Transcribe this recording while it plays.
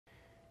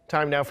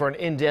Time now for an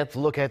in-depth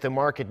look at the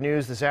market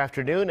news this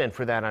afternoon, and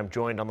for that I'm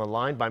joined on the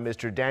line by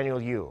Mr.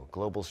 Daniel Yu,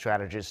 global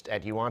strategist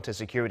at Yuanta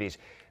Securities.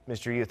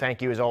 Mr. Yu,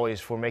 thank you as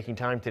always for making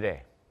time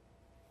today.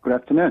 Good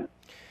afternoon.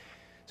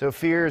 So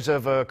fears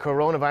of a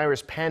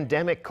coronavirus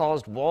pandemic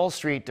caused Wall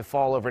Street to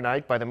fall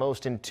overnight by the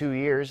most in 2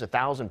 years,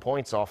 1,000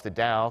 points off the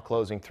Dow,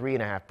 closing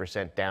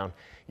 3.5% down.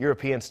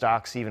 European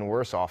stocks even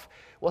worse off.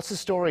 What's the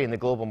story in the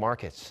global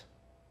markets?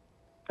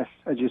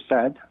 As you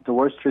said, the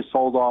Wall Street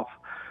sold off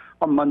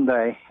on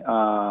Monday,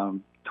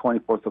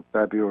 24th of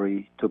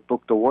February, to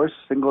book the worst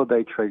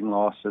single-day trading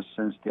losses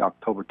since the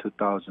October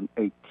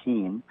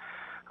 2018,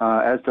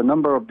 as the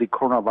number of the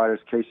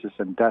coronavirus cases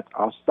and deaths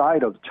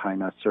outside of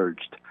China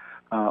surged.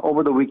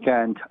 Over the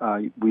weekend,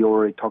 we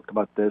already talked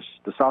about this.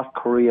 The South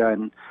Korea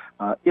and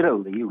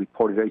Italy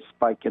reported a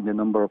spike in the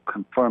number of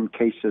confirmed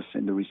cases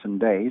in the recent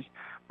days,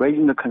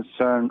 raising the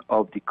concern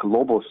of the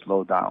global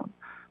slowdown.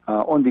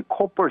 On the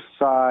corporate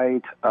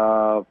side,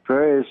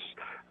 various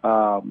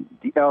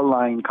the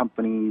airline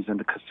companies and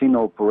the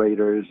casino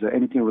operators,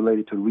 anything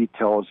related to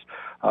retails,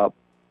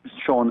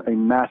 shown a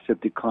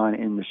massive decline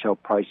in the share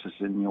prices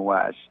in the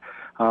U.S.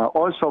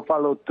 Also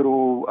followed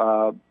through,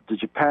 the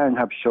Japan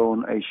have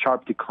shown a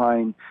sharp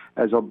decline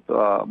as of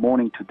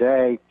morning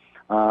today.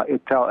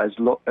 It fell as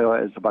low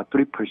as about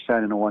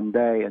 3% in one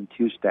day on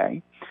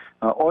Tuesday.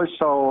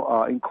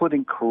 Also,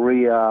 including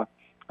Korea,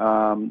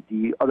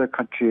 the other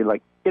country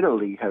like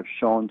Italy have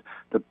shown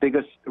the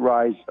biggest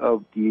rise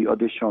of the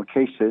additional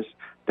cases.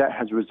 That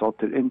has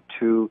resulted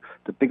into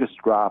the biggest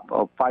drop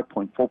of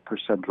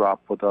 5.4%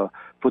 drop for the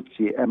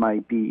FTSE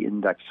MIB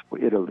index for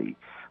Italy.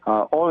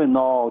 All in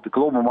all, the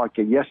global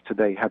market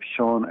yesterday have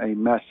shown a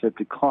massive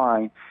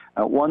decline.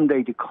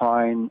 One-day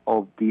decline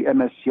of the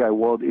MSCI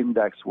World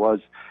Index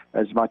was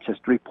as much as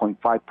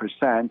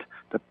 3.5%.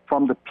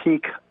 From the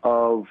peak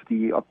of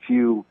a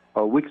few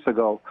weeks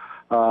ago,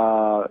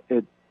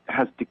 it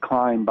has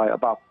declined by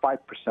about 5%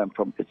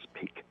 from its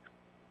peak.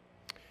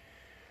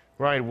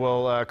 Right.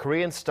 Well,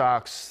 Korean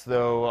stocks,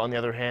 though, on the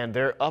other hand,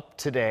 they're up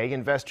today.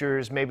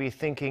 Investors may be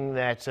thinking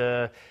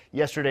that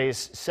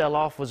yesterday's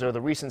sell-off or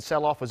the recent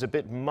sell-off was a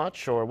bit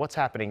much, or what's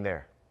happening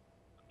there?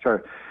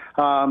 Sure.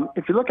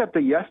 If you look at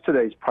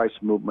yesterday's price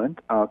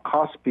movement,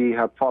 Kospi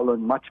have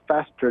fallen much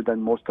faster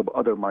than most of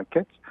other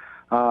markets.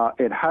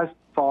 It has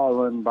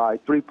fallen by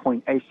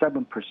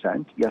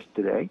 3.87%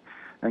 yesterday,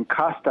 and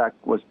Nasdaq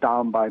was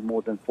down by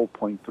more than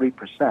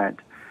 4.3%.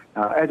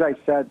 As I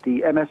said,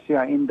 the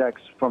MSCI index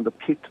from the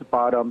peak to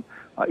bottom,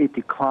 it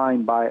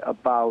declined by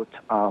about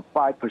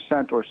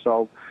 5% or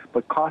so.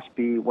 But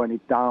Kospi, when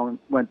it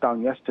went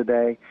down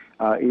yesterday,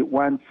 it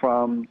went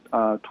from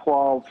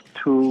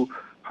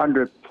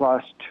 12,200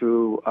 plus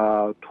to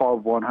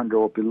 12,100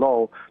 or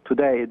below.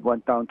 Today, it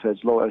went down to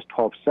as low as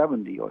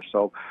 1270 or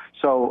so.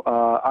 So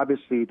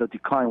obviously, the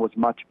decline was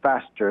much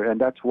faster, and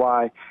that's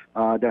why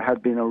there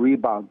had been a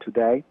rebound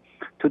today.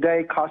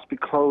 Today, Kospi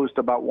closed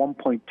about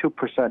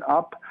 1.2%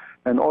 up,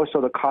 and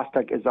also the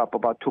Nasdaq is up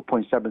about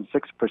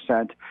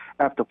 2.76%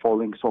 after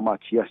falling so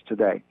much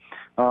yesterday.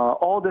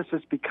 All this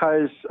is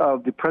because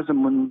of the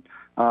President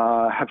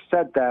have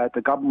said that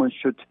the government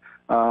should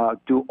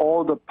do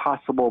all the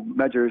possible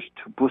measures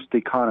to boost the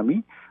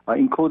economy,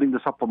 including the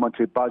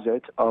supplementary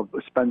budget of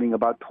spending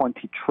about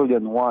 20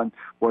 trillion won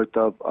worth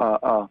of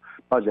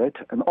budget.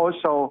 And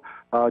also,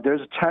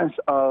 there's a chance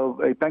of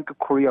a Bank of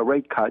Korea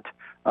rate cut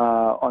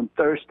on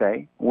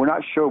Thursday. We're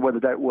not sure whether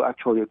that will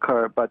actually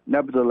occur, but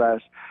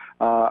nevertheless,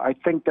 I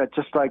think that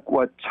just like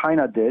what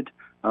China did,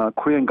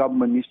 Korean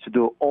government needs to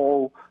do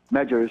all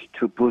measures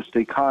to boost the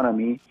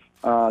economy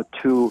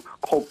to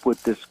cope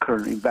with this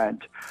current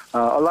event.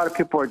 A lot of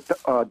people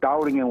are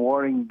doubting and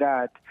worrying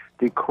that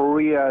the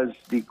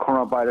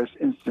coronavirus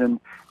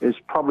incident is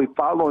probably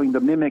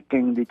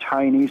mimicking the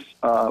Chinese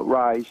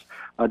rise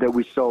that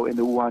we saw in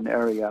the Wuhan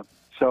area.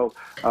 So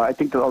I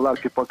think that a lot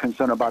of people are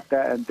concerned about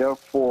that, and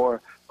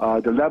therefore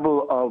the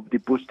level of the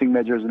boosting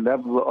measures and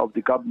level of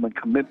the government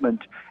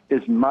commitment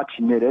is much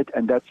needed,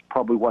 and that's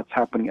probably what's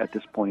happening at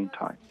this point in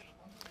time.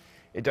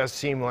 It does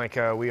seem like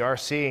we are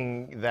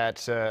seeing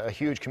that a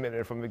huge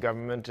commitment from the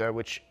government,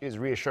 which is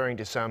reassuring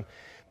to some.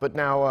 But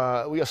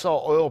now we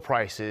saw oil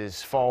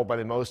prices fall by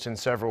the most in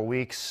several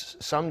weeks,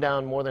 some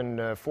down more than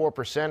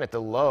 4% at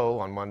the low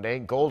on Monday.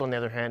 Gold, on the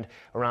other hand,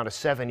 around a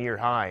 7-year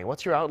high.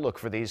 What's your outlook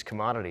for these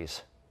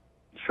commodities?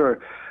 Sure.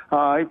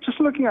 Just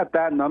looking at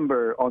that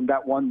number on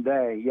that one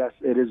day, yes,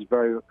 it is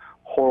very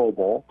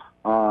horrible.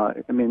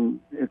 I mean,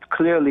 it's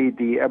clearly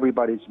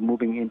everybody's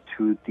moving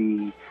into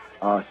the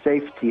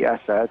safety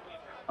assets,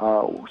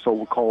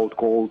 so-called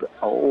gold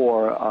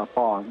or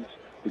bonds,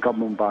 the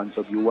government bonds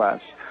of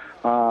U.S.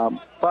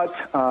 But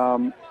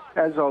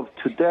as of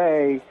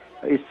today,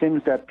 it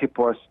seems that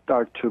people are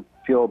start to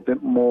feel a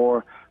bit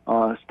more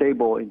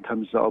stable in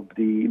terms of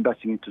the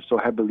investing so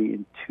heavily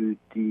into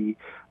the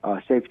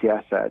safety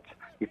assets.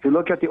 If you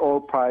look at the oil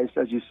price,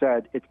 as you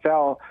said, it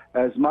fell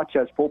as much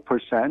as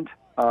 4%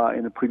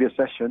 in the previous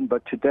session,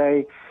 but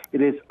today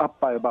it is up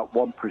by about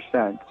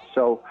 1%.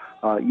 So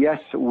yes,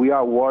 we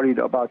are worried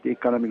about the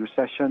economic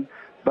recession.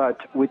 But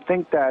we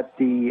think that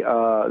the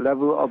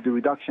level of the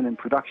reduction in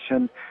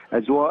production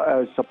as well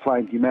as supply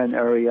and demand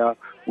area,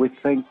 we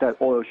think that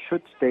oil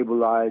should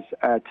stabilize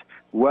at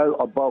well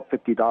above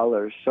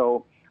 $50.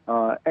 So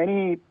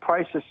any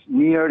prices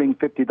nearing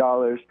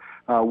 $50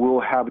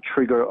 will have a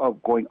trigger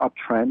of going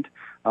uptrend.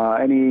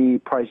 Any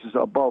prices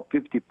above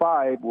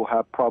 55 will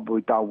have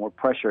probably downward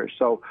pressure.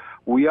 So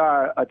we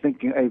are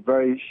thinking a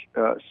very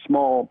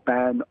small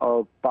band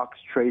of box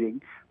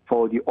trading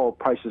for the oil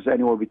prices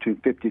anywhere between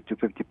 $50 to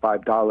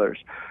 $55.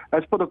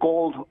 As for the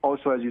gold,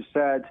 also as you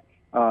said,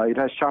 it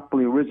has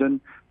sharply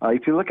risen.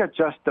 If you look at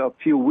just a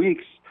few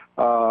weeks,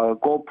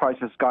 gold price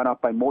has gone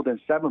up by more than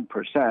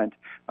 7%.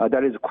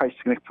 That is a quite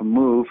significant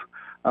move.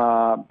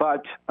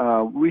 But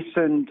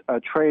recent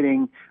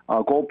trading,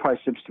 gold price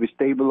seems to be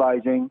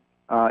stabilizing.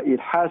 It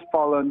has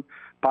fallen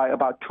by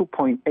about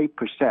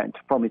 2.8%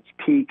 from its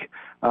peak.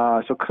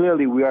 So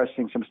clearly we are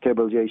seeing some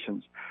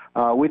stabilizations.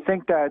 We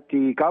think that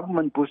the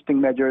government boosting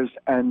measures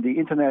and the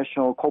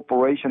international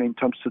cooperation in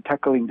terms of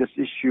tackling this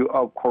issue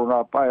of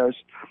coronavirus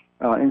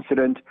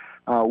incident,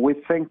 we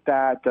think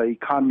that the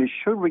economy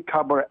should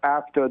recover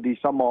after the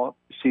summer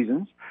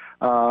seasons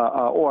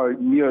or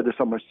near the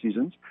summer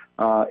seasons.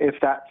 If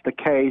that's the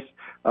case,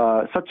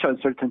 such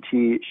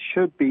uncertainty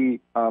should be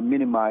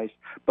minimized.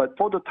 But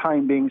for the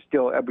time being,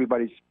 still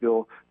everybody's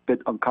still a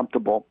bit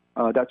uncomfortable.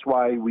 That's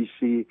why we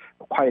see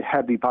quite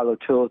heavy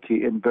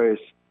volatility in various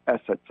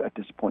assets at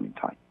this point in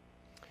time.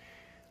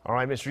 All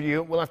right, Mr.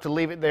 Yu, we'll have to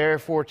leave it there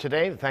for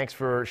today. Thanks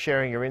for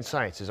sharing your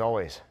insights, as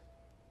always.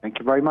 Thank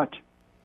you very much.